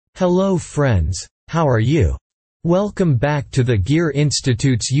Hello friends, how are you? Welcome back to the Gear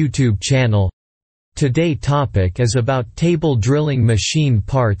Institute's YouTube channel. Today's topic is about table drilling machine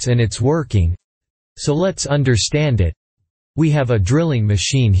parts and its working. So let's understand it. We have a drilling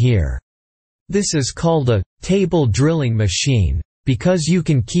machine here. This is called a table drilling machine, because you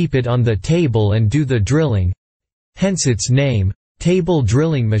can keep it on the table and do the drilling. Hence its name, table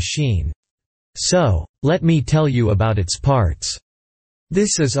drilling machine. So, let me tell you about its parts.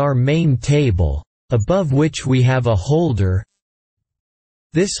 This is our main table, above which we have a holder.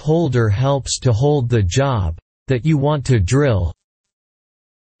 This holder helps to hold the job that you want to drill.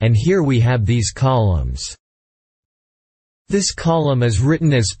 And here we have these columns. This column is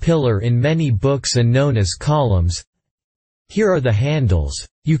written as pillar in many books and known as columns. Here are the handles,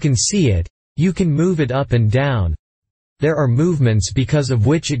 you can see it, you can move it up and down. There are movements because of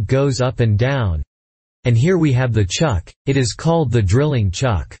which it goes up and down. And here we have the chuck, it is called the drilling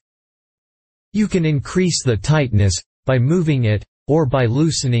chuck. You can increase the tightness by moving it, or by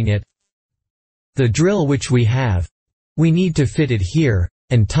loosening it. The drill which we have, we need to fit it here,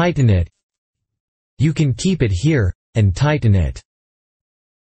 and tighten it. You can keep it here, and tighten it.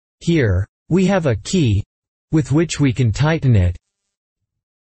 Here, we have a key, with which we can tighten it.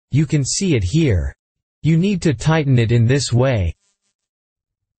 You can see it here. You need to tighten it in this way.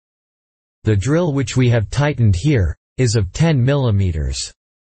 The drill which we have tightened here, is of 10 millimeters.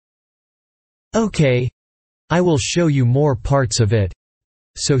 Okay. I will show you more parts of it.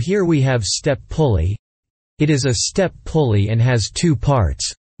 So here we have step pulley. It is a step pulley and has two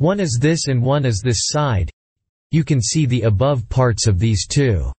parts. One is this and one is this side. You can see the above parts of these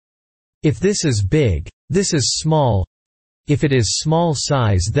two. If this is big, this is small. If it is small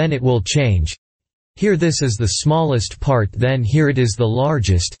size, then it will change. Here this is the smallest part, then here it is the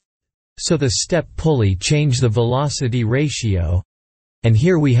largest. So the step pulley change the velocity ratio. And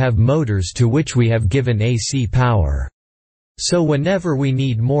here we have motors to which we have given AC power. So whenever we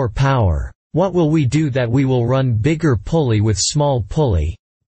need more power, what will we do? That we will run bigger pulley with small pulley.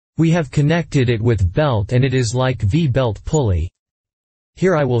 We have connected it with belt and it is like V-belt pulley.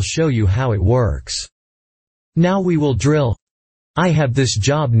 Here I will show you how it works. Now we will drill. I have this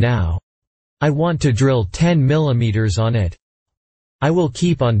job now. I want to drill 10 millimeters on it. I will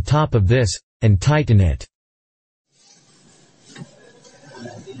keep on top of this, and tighten it.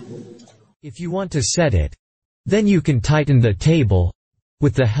 If you want to set it, then you can tighten the table,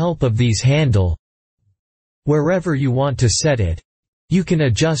 with the help of these handle. Wherever you want to set it, you can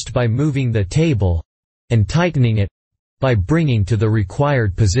adjust by moving the table, and tightening it, by bringing to the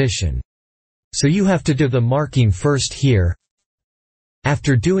required position. So you have to do the marking first here.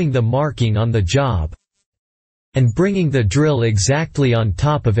 After doing the marking on the job, and bringing the drill exactly on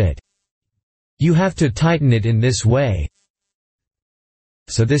top of it, you have to tighten it in this way.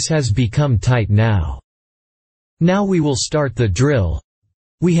 So this has become tight now. Now we will start the drill.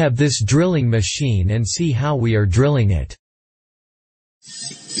 We have this drilling machine and see how we are drilling it.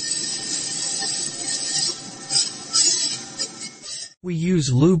 We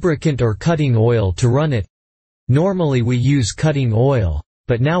use lubricant or cutting oil to run it. Normally we use cutting oil,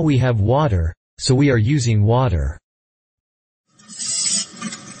 but now we have water, so we are using water.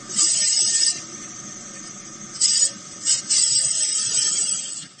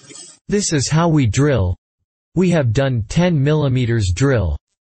 This is how we drill. We have done 10 millimeters drill.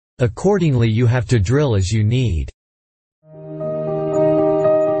 Accordingly you have to drill as you need.